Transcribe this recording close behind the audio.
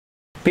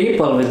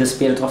People with the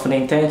spirit of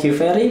learning, thank you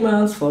very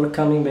much for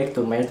coming back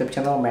to my YouTube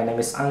channel. My name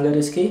is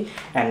Angga,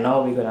 and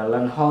now we're gonna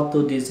learn how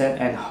to design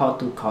and how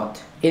to code.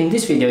 In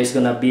this video, it's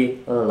gonna be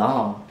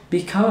long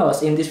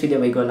because in this video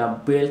we're gonna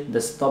build the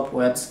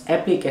Stopwatch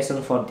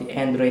application for the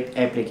Android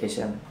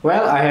application.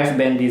 Well, I have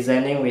been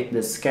designing with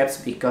the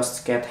Sketch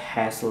because Sketch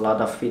has a lot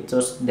of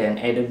features than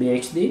Adobe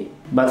XD.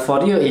 But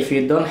for you, if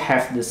you don't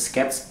have the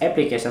Sketch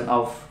application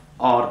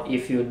or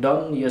if you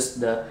don't use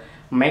the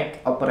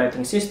Mac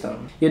operating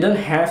system, you don't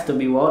have to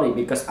be worried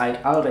because I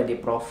already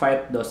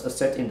provide those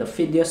assets in the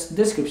video's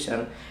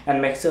description,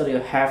 and make sure you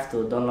have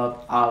to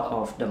download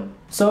all of them.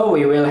 So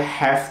we will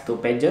have two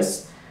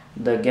pages,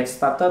 the get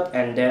started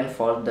and then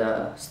for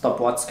the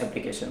Stopwatch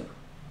application.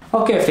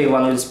 Okay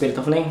everyone with the spirit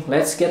of learning,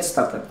 let's get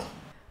started.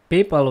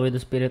 People with the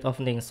spirit of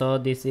learning, so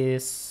this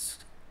is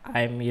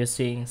I'm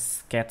using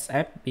Sketch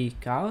app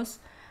because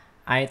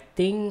I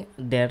think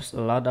there's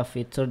a lot of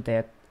features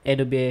that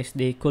Adobe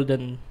XD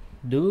couldn't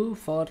do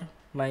for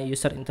my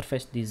user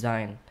interface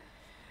design,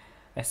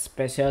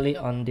 especially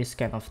on this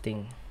kind of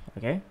thing.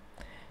 Okay,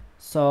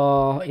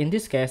 so in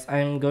this case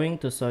I'm going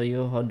to show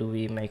you how do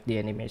we make the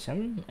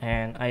animation,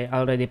 and I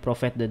already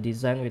provide the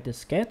design with the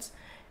Sketch.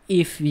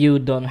 If you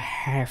don't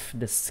have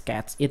the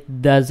Sketch,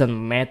 it doesn't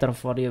matter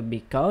for you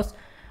because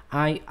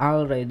I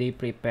already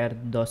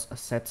prepared those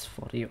assets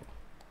for you.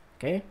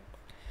 Okay,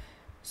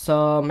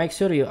 so make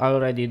sure you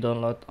already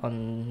download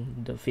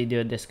on the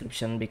video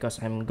description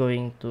because I'm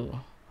going to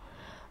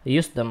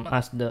use them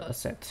as the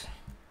assets.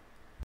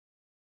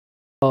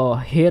 So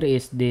here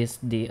is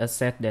the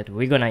asset that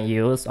we're gonna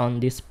use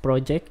on this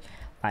project,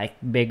 like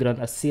background,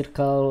 a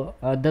circle.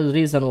 The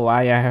reason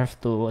why I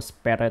have to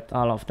separate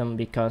all of them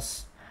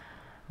because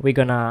we're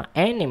gonna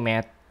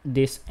animate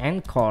this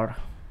anchor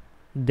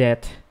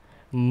that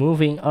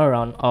moving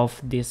around of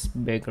this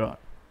background.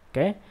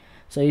 Okay,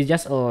 so it's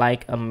just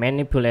like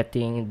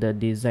manipulating the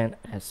design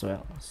as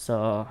well.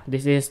 So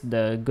this is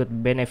the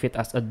good benefit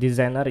as a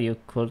designer, you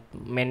could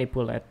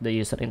manipulate the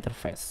user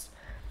interface.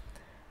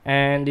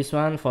 And this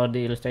one for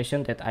the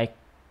illustration that I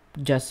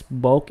just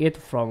bought it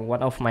from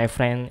one of my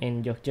friend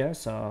in Jogja,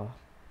 so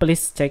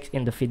please check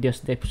in the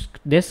video's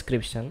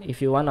description if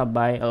you wanna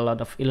buy a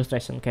lot of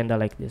illustration kinda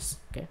like this.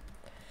 Okay,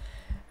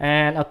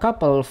 and a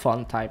couple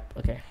font type.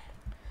 Okay,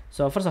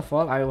 so first of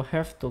all I will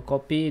have to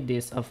copy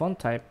this font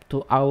type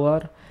to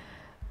our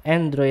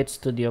Android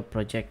Studio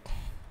project.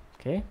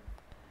 Okay,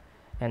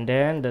 and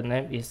then the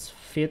name is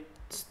fit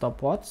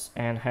Stopwatch,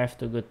 and have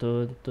to go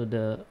to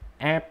the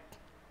app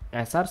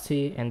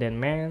src and then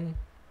main.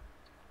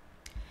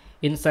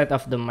 Inside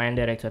of the main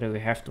directory we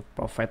have to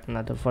provide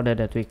another folder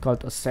that we call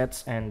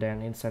assets, and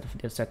then inside of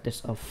the asset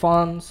there's a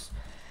fonts,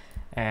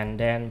 and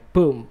then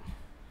boom,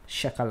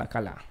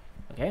 shakalakala.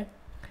 Okay,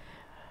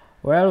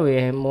 well, we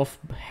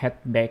head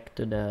back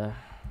to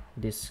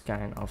this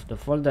kind of the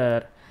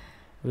folder.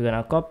 We're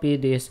gonna copy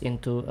this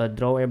into a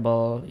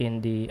drawable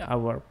in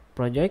our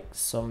project,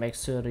 so make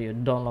sure you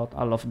download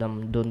all of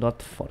them. Do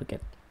not forget,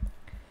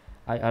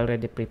 I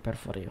already prepared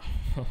for you.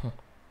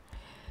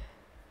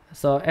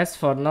 So as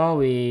for now,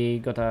 we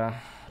gotta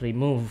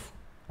remove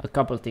a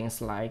couple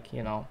things, like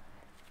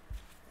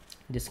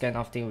this kind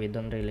of thing we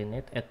don't really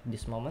need at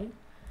this moment,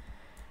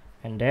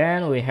 and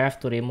then we have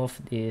to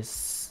remove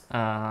this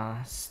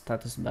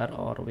status bar,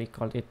 or we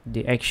call it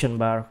the action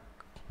bar.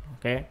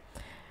 Okay,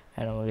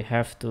 and we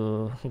have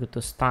to go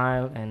to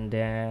style, and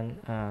then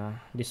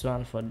this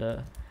one for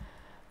the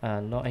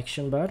no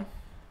action bar.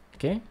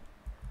 Okay,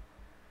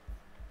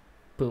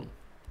 boom.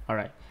 All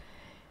right,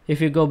 if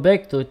you go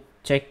back to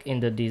check in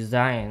the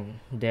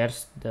design,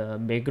 there's the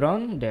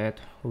background that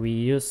we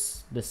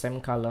use the same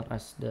color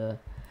as the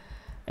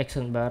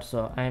action bar,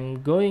 so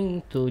I'm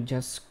going to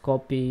just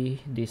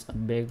copy this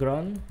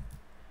background.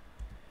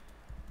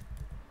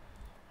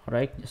 All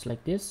right, just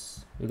like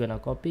this, we're gonna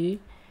copy.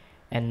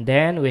 And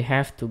then we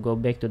have to go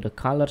back to the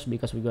colors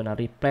because we're gonna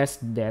replace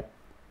that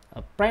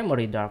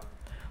primary dark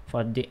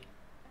for the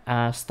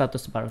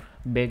status bar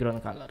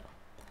background color,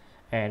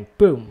 and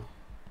boom,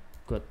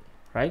 good,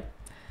 right?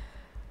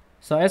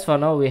 So as for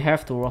now, we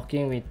have to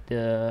working with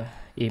the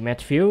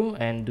image view,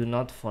 and do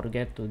not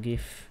forget to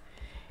give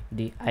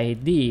the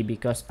ID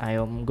because I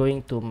am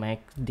going to make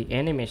the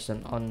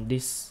animation on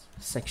this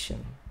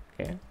section.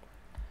 Okay,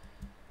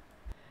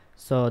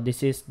 so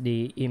this is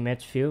the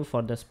image view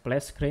for the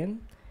splash screen,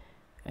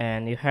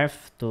 and you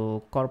have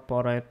to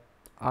incorporate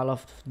all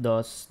of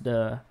those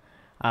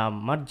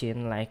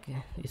margin, like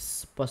it's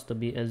supposed to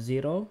be a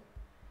 0,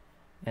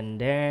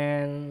 and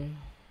then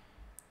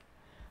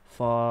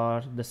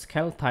for the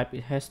scale type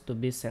it has to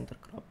be center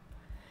crop.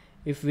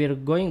 If we're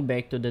going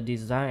back to the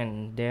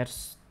design,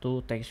 there's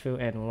two text view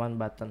and one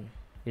button,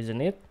 isn't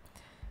it?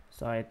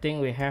 So I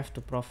think we have to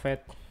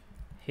provide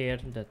here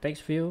the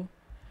text view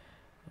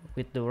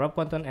with the wrap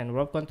content and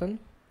wrap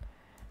content,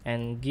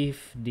 and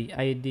give the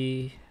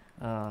ID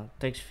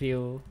text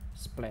view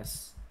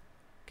splash.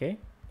 Okay,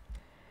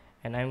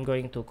 and I'm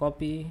going to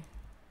copy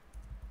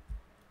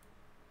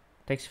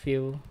text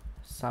view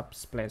sub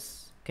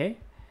splash. Okay,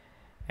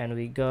 and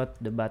we got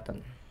the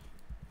button.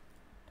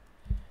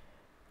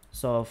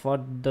 So for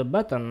the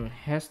button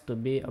has to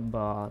be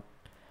about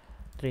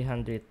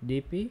 300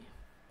 dp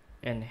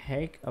and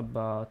height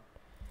about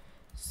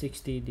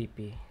 60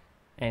 dp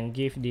and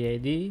give the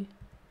ID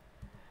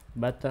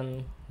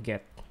button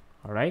get.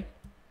 Alright,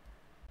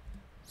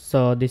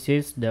 so this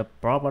is the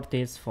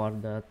properties for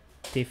the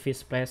TV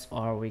splash,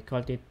 or we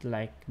call it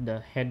like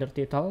the header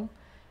title,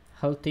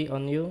 healthy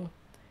on you.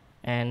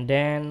 And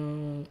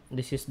then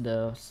this is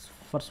the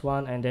first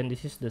one, and then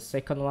this is the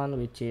second one,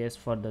 which is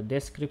for the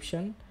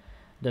description.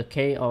 The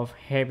K of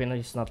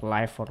happiness is not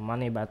life for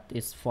money, but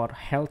it's for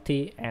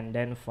healthy, and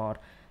then for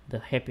the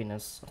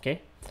happiness.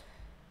 Okay,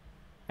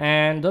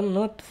 and don't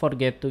not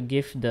forget to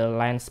give the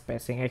line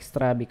spacing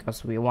extra,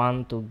 because we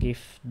want to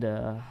give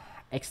the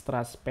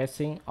extra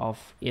spacing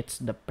of each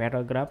the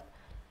paragraph.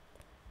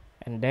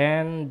 And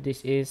then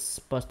this is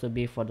supposed to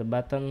be for the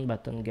button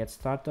get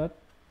started,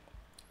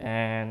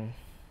 and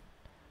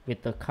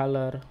with the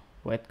color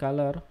white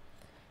color.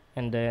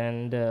 And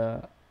then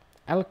the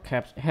L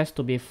caps has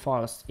to be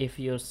false. If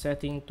you're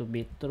setting to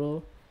be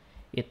true,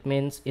 it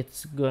means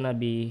it's gonna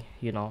be,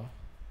 you know,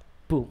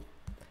 boom.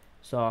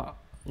 So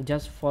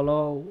just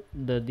follow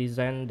the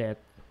design that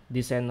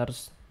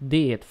designers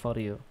did for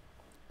you.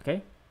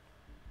 Okay,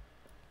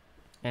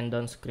 and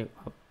don't screw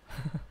up.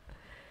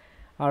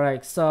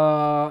 Alright,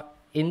 so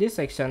in this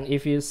section,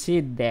 if you see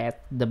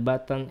that the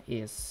button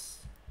is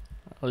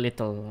a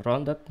little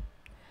rounded,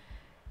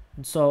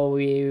 so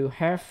we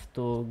have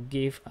to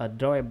give a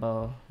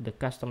drawable, the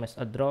customize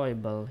a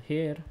drawable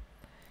here,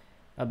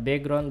 a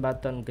background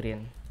button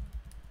green.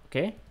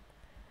 Okay,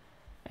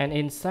 and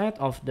inside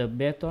of the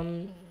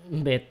button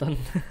button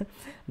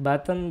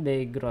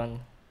background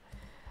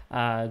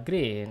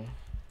green,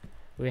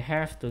 we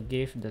have to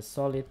give the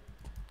solid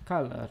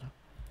color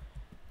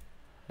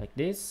like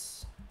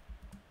this,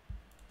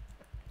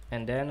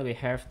 and then we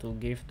have to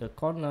give the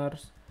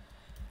corners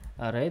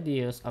a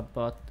radius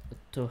about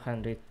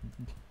 200.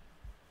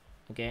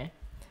 Okay,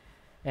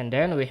 and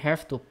then we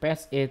have to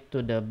paste it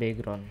to the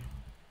background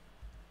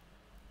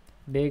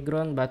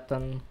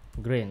button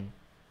green.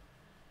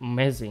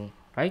 Amazing,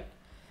 right?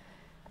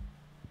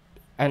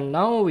 And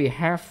now we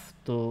have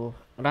to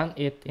run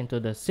it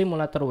into the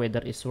simulator whether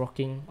it's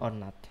working or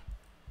not.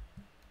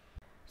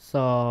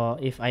 So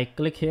if I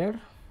click here,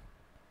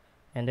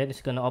 and then it's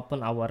gonna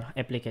open our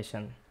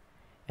application,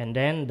 and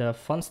then the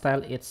font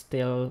style is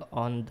still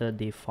on the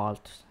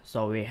default,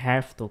 so we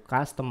have to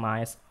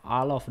customize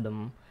all of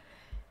them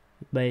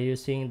by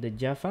using the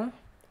Java,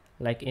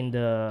 like in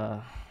the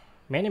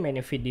many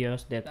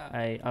videos that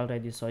I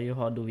already show you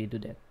how do we do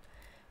that.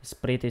 It's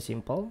pretty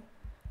simple.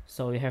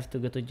 So we have to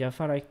go to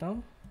Java right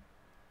now.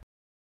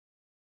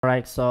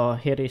 Alright, so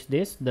here is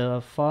this,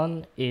 the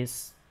font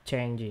is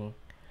changing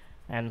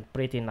and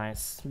pretty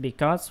nice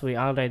because we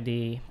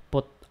already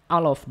put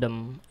all of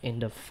them in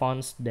the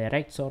fonts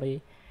directory,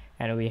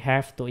 and we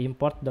have to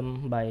import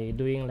them by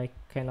doing like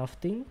kind of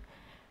thing,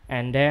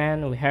 and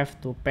then we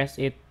have to paste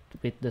it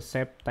with the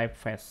shape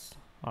typeface.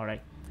 Alright,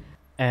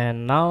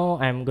 and now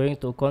I'm going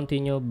to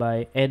continue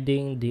by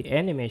adding the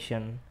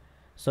animation.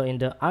 So in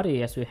the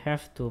areas we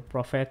have to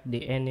provide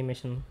the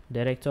animation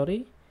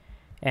directory,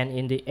 and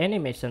in the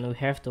animation we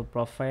have to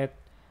provide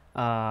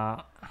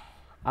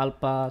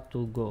alpha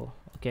to go.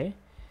 Okay,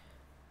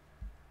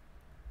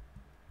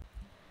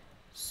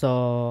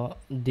 so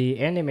the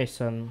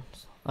animation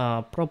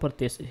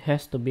properties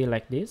has to be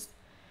like this.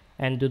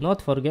 And do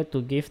not forget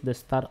to give the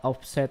start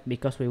offset,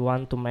 because we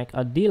want to make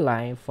a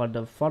delay for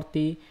the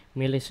 40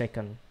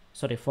 millisecond,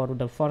 sorry, for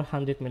the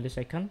 400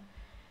 millisecond.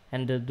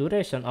 And the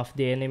duration of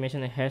the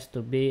animation has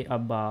to be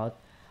about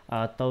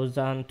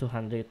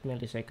 1200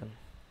 millisecond.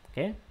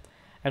 Okay,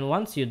 and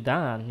once you're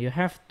done, you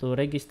have to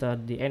register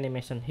the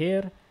animation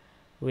here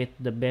with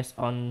the based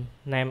on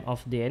name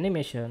of the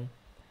animation.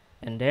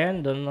 And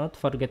then do not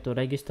forget to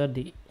register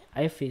the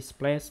IV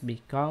splash,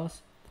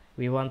 because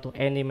we want to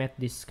animate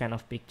this kind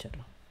of picture.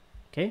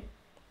 Okay,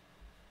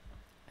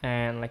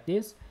 and like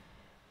this,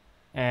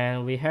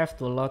 and we have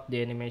to load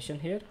the animation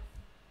here,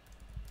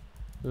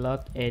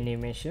 load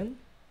animation,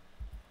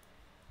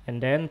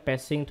 and then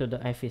passing to the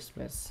IV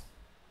splash.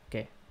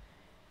 Okay,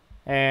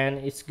 and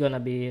it's gonna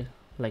be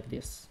like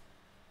this.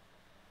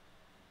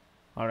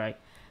 Alright,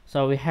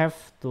 so we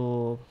have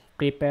to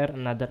prepare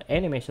another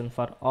animation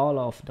for all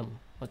of them.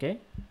 Okay,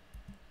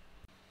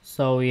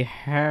 so we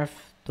have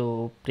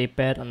to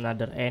prepare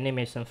another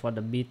animation for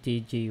the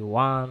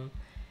BTG1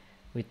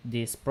 with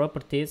these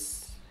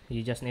properties.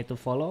 You just need to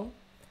follow.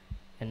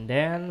 And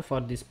then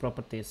for these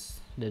properties,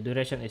 the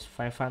duration is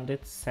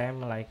 500,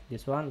 same like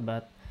this one,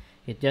 but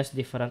it just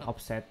different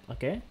offset.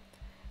 Okay,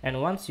 and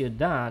once you're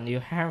done, you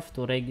have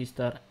to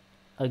register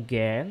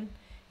again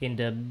in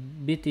the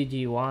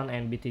BTG1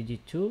 and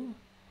BTG2,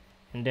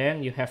 and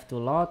then you have to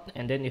load,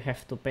 and then you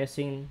have to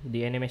passing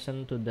the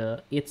animation to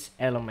the each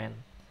element,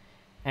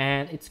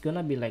 and it's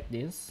gonna be like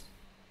this.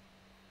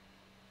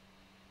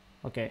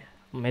 Okay,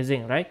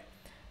 amazing, right?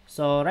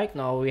 So right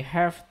now we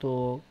have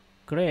to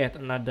create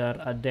another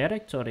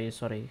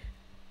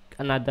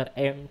another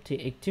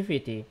empty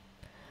activity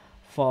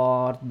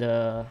for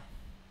the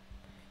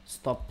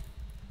stop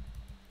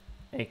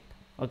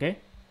Okay,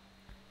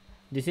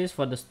 this is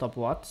for the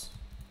stopwatch.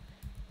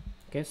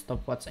 Okay,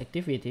 stopwatch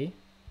activity.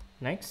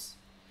 Next,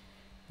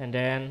 and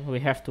then we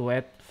have to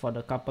wait for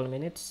the couple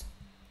minutes.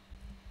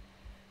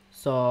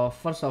 So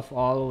first of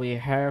all, we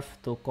have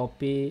to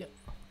copy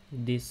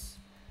this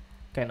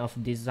kind of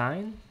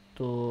design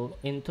to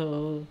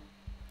into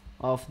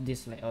of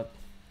this layout.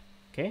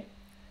 Okay,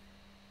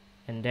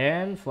 and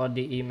then for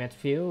the image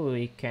view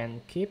we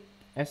can keep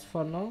as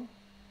for now,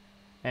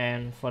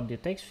 and for the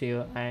text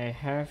view I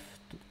have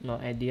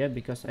no idea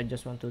because I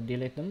just want to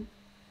delete them.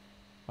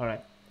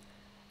 Alright,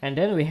 and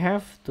then we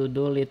have to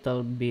do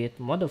little bit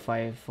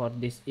modify for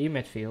this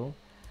image view.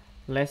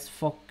 Let's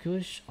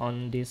focus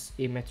on this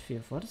image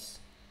view first.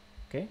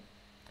 Okay,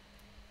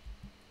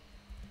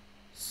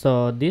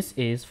 so this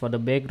is for the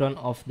background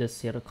of the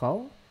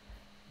circle,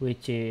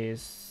 which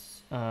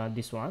is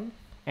this one,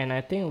 and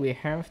I think we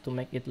have to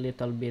make it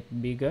little bit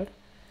bigger.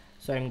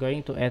 So I'm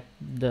going to add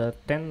the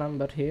 10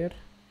 number here,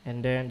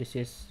 and then this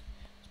is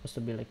supposed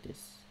to be like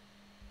this,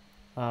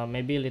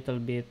 maybe a little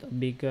bit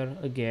bigger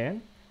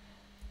again,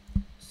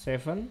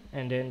 7,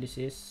 and then this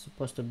is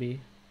supposed to be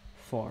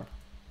 4.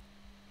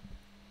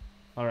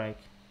 Alright,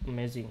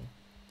 amazing,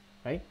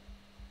 right?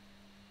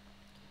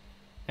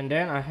 And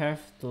then I have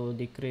to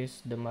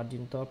decrease the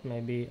margin top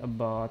maybe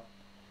about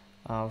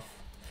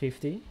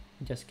 50,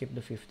 just keep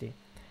the 50.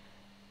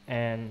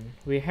 And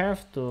we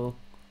have to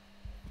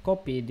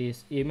copy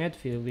this image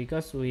view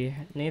because we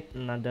need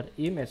another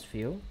image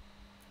view,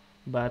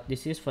 but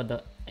this is for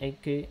the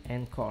AK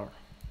and core.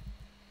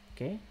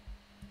 Okay,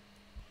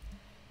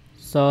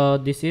 so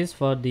this is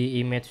for the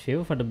image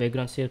view for the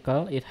background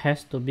circle. It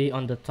has to be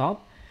on the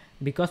top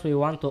because we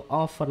want to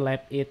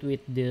overlap it with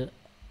the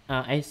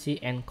AC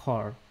and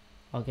core.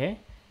 Okay,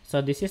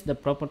 so this is the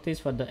properties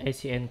for the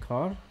AC and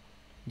core.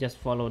 Just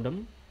follow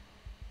them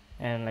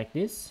and like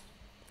this,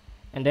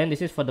 and then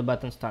this is for the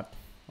button start.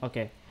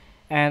 Okay,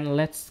 and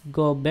let's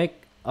go back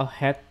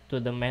ahead to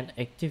the main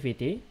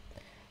activity.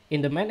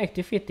 In the main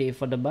activity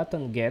for the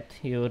button get,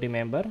 you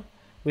remember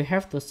we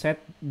have to set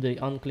the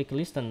on-click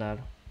listener,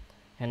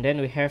 and then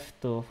we have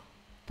to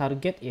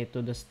target it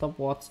to the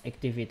stopwatch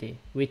activity,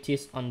 which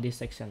is on this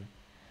section,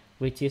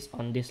 which is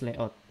on this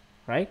layout,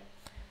 right?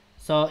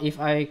 So if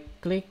I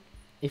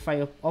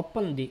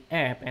open the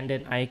app and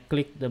then I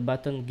click the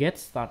button get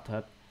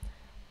started,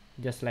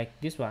 just like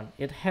this one,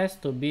 it has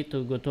to be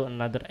to go to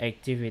another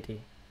activity,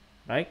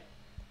 right?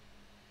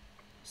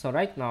 So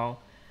right now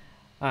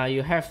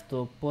you have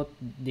to put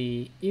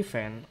the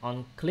event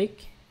on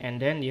click, and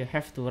then you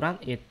have to run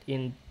it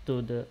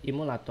into the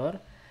emulator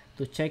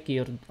to check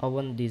your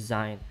own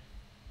design.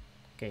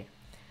 Okay,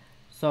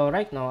 so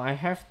right now I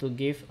have to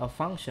give a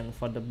function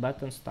for the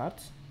button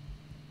start.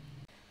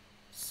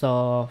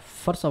 So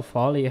first of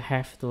all, you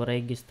have to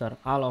register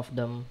all of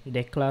them,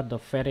 declare the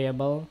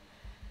variable,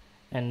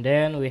 and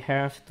then we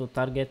have to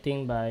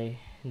targeting by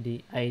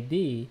the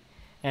ID,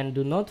 and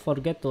do not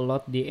forget to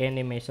load the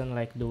animation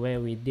like the way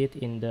we did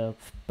in the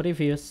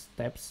previous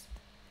steps.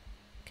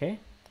 Okay,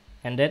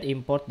 and then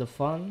import the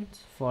font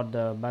for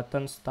the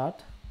button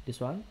start,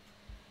 this one.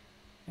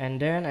 And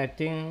then I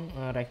think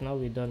right now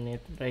we don't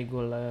need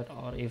regular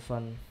or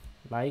even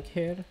like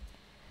here.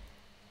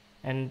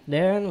 And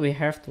then we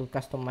have to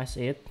customize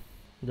it,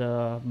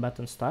 the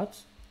button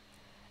starts,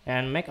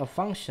 and make a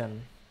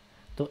function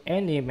to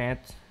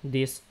animate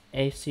this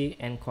AC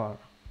and core,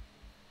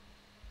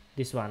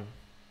 this one.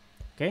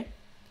 Okay,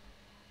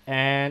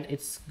 and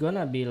it's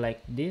gonna be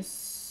like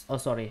this. Oh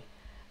sorry,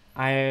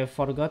 I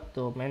forgot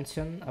to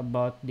mention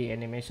about the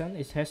animation.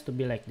 It has to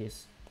be like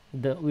this.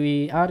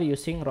 We are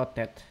using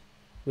rotate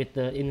with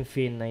the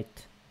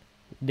infinite.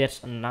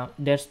 There's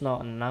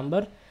no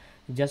number,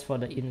 just for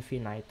the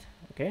infinite.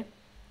 Okay,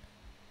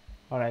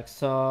 alright,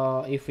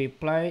 so if we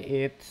play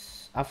it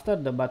after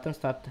the button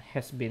start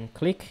has been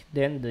clicked,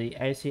 then the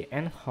AC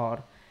and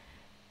core,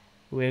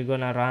 we're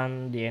gonna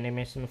run the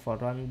animation for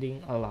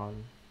running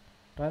alone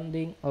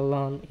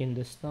in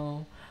the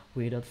snow,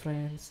 without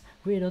friends.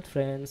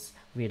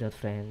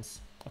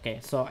 Okay,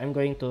 so I'm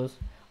going to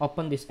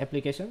open this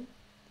application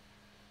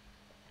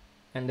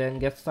and then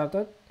get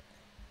started,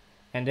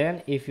 and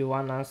then if you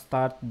wanna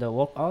start the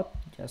workout,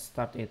 just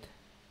start it.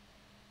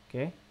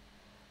 Okay,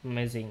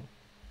 amazing.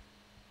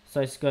 So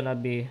it's gonna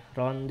be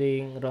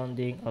rounding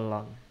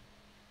alone.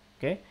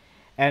 Okay,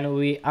 and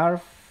we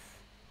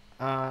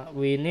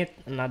need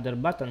another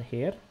button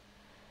here,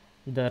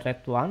 the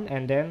red one,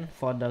 and then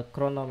for the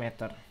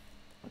chronometer.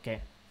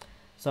 Okay,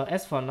 so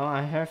as for now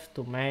I have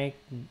to make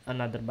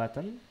another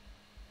button.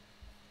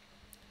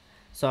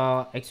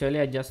 So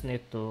actually I just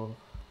need to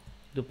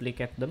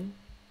duplicate them.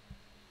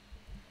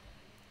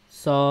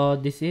 So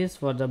this is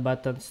for the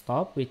button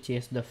stop, which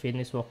is the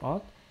finish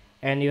workout,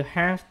 and you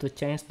have to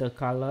change the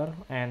color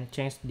and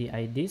change the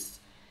IDs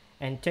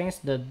and change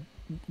the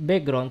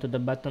background to the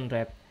button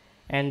red,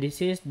 and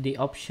this is the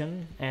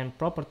option and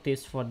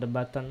properties for the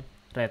button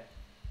red.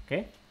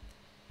 Okay,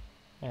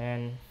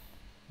 and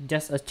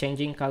just a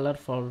changing color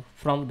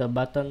from the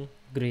button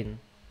green.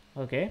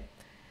 Okay,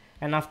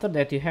 and after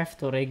that you have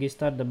to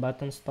register the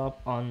button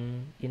stop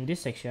in this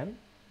section.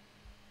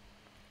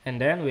 and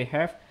then we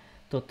have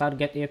to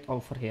target it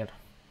over here.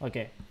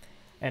 Okay,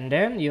 and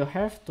then you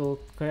have to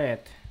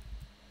create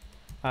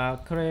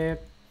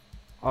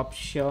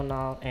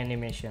optional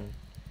animation.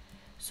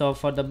 So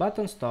for the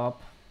button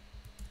stop,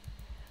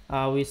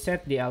 we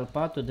set the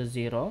alpha to the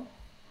 0,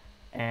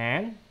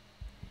 and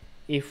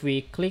if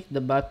we click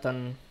the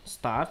button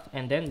start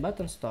and then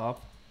button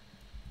stop,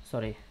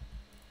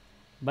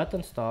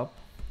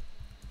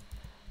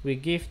 we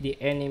give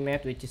the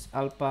animate, which is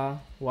alpha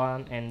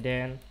 1, and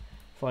then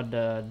for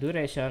the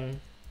duration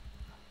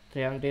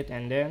 300,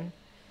 and then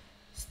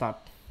start.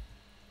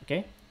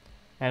 Okay,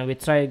 and we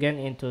try again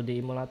into the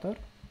emulator.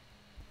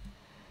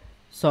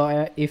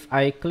 So if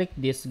I click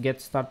this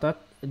get started,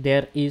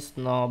 there is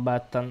no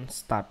button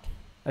start.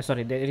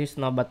 There is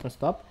no button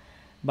stop,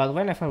 but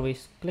whenever we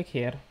click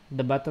here,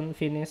 the button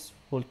finish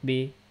would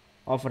be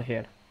over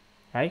here,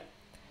 right?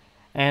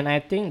 And I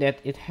think that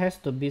it has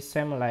to be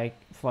same like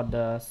for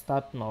the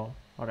start now.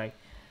 Alright,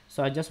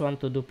 so I just want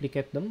to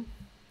duplicate them.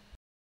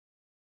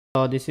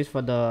 So this is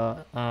for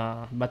the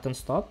button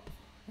stop,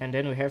 and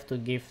then we have to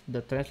give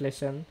the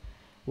translation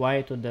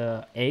Y to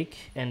the egg,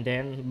 and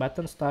then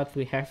button start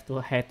we have to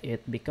hide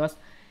it because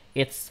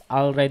it's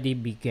already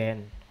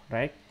began,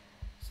 right?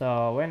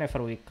 So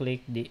whenever we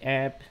click the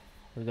app,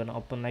 we're gonna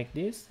open like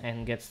this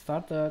and get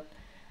started,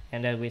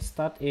 and then we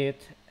start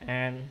it,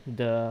 and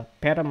the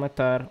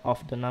parameter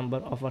of the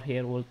number over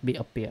here will be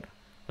appear.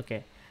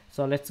 Okay,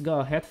 so let's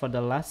go ahead for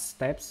the last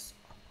steps,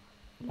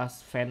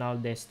 last final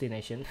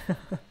destination.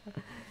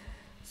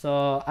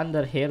 So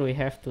under here we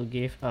have to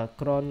give a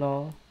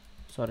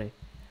chronometer.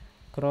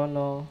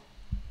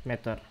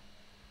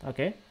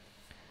 Okay,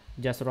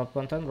 just wrap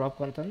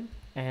content,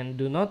 and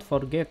do not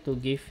forget to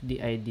give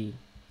the ID.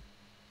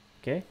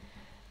 Okay,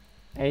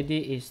 ID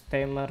is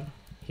timer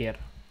here.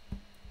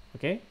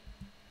 Okay,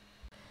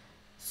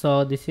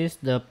 so this is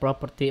the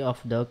property of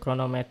the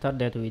chronometer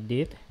that we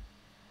did.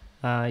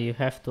 You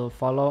have to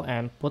follow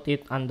and put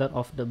it under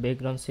of the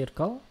background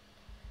circle,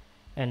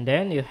 and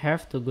then you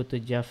have to go to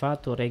Java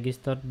to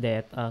register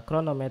that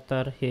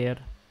chronometer here,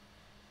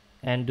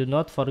 and do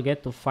not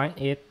forget to find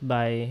it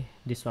by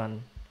this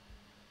one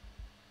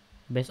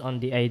based on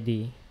the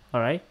ID.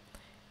 Alright,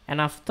 and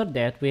after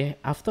that,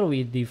 after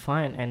we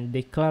define and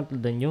declare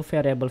the new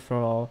variable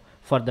for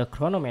the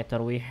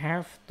chronometer, we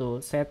have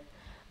to set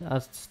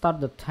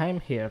start the timer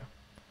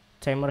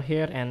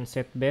here and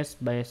set based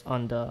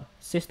on the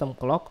system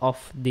clock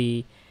of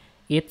the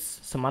each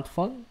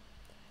smartphone,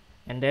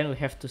 and then we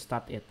have to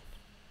start it.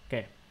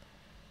 Okay,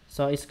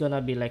 so it's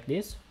gonna be like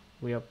this.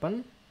 We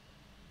open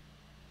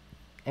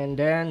and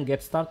then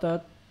get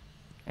started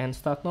and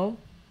start now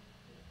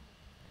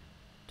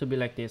to be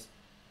like this.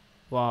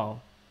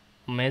 Wow,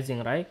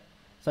 amazing, right?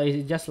 So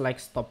it's just like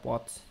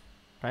stopwatch,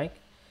 right?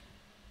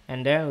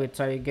 And then we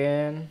try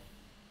again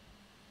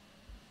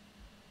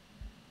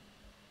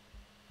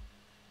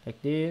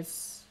like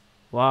this.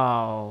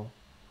 Wow,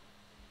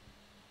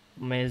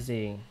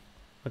 amazing.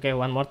 Okay,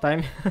 one more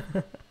time.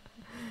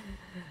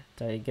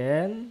 Try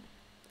again.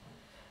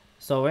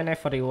 So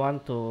whenever you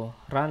want to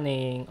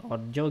running or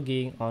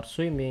jogging or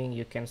swimming,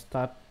 you can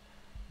start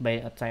by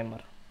a timer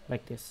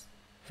like this.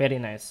 Very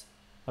nice.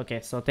 Okay,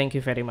 so thank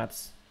you very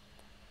much.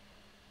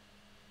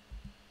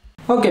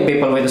 Okay,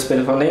 people with the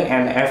spirit of learning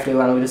and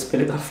everyone with the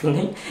spirit of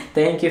learning,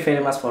 thank you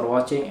very much for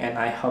watching, and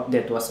I hope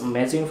that was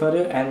amazing for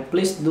you. And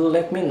please do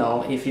let me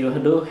know if you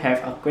do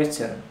have a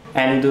question.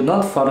 And do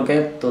not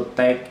forget to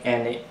take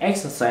any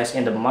exercise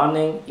in the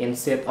morning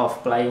instead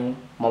of playing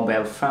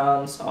mobile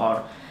phones,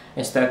 or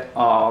instead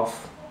of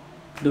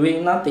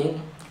doing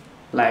nothing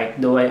like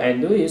the way I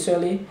do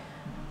usually.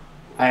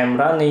 I am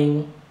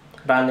running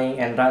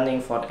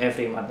for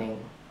every morning.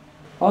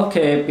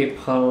 Okay,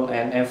 people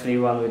and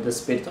everyone with the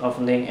spirit of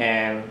learning,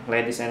 and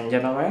ladies and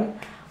gentlemen,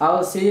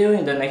 I'll see you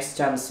in the next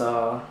chance.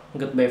 So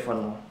goodbye for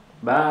now.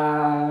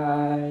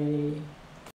 Bye.